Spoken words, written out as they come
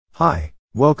Hi,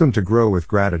 welcome to Grow with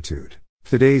Gratitude.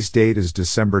 Today's date is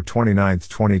December 29th,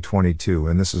 2022,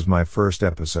 and this is my first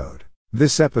episode.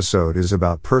 This episode is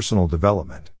about personal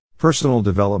development. Personal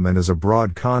development is a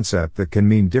broad concept that can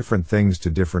mean different things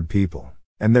to different people,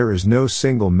 and there is no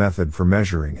single method for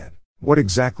measuring it. What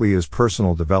exactly is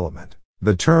personal development?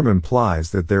 The term implies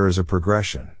that there is a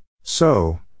progression.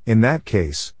 So, in that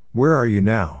case, where are you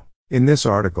now? In this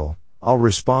article, I'll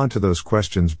respond to those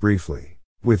questions briefly.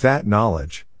 With that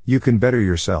knowledge, you can better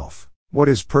yourself. What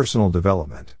is personal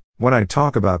development? When I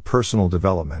talk about personal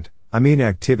development, I mean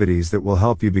activities that will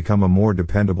help you become a more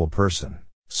dependable person.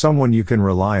 Someone you can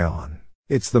rely on.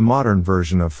 It's the modern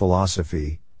version of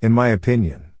philosophy, in my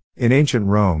opinion. In ancient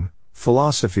Rome,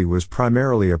 philosophy was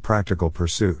primarily a practical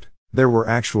pursuit. There were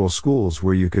actual schools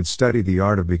where you could study the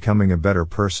art of becoming a better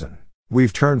person.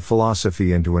 We've turned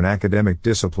philosophy into an academic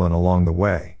discipline along the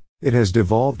way. It has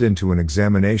devolved into an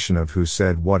examination of who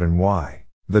said what and why.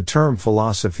 The term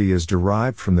philosophy is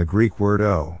derived from the Greek word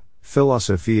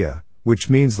philosophia, which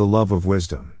means the love of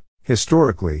wisdom.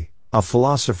 Historically, a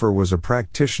philosopher was a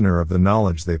practitioner of the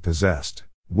knowledge they possessed.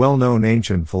 Well-known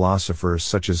ancient philosophers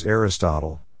such as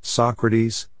Aristotle,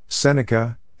 Socrates,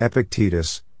 Seneca,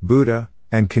 Epictetus, Buddha,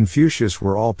 and Confucius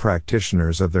were all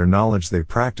practitioners of their knowledge. They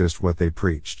practiced what they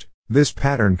preached. This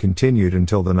pattern continued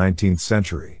until the 19th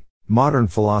century. Modern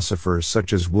philosophers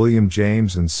such as William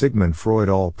James and Sigmund Freud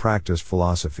all practiced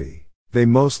philosophy. They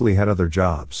mostly had other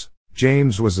jobs.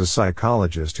 James was a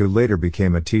psychologist who later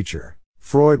became a teacher.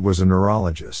 Freud was a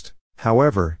neurologist.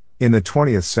 However, in the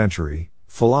 20th century,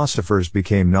 philosophers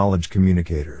became knowledge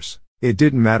communicators. It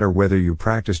didn't matter whether you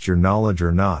practiced your knowledge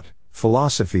or not,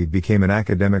 philosophy became an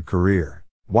academic career.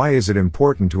 Why is it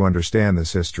important to understand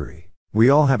this history? We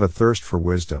all have a thirst for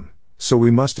wisdom, so we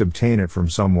must obtain it from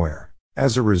somewhere.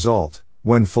 As a result,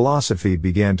 when philosophy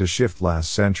began to shift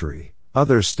last century,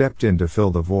 others stepped in to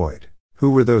fill the void.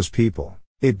 Who were those people?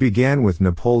 It began with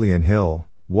Napoleon Hill,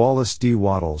 Wallace D.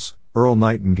 Wattles, Earl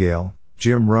Nightingale,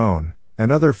 Jim Rohn,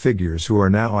 and other figures who are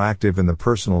now active in the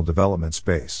personal development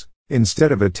space.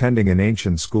 Instead of attending an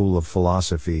ancient school of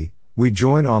philosophy, we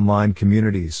join online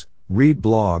communities, read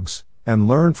blogs, and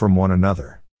learn from one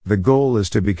another. The goal is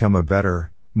to become a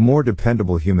better, more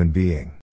dependable human being.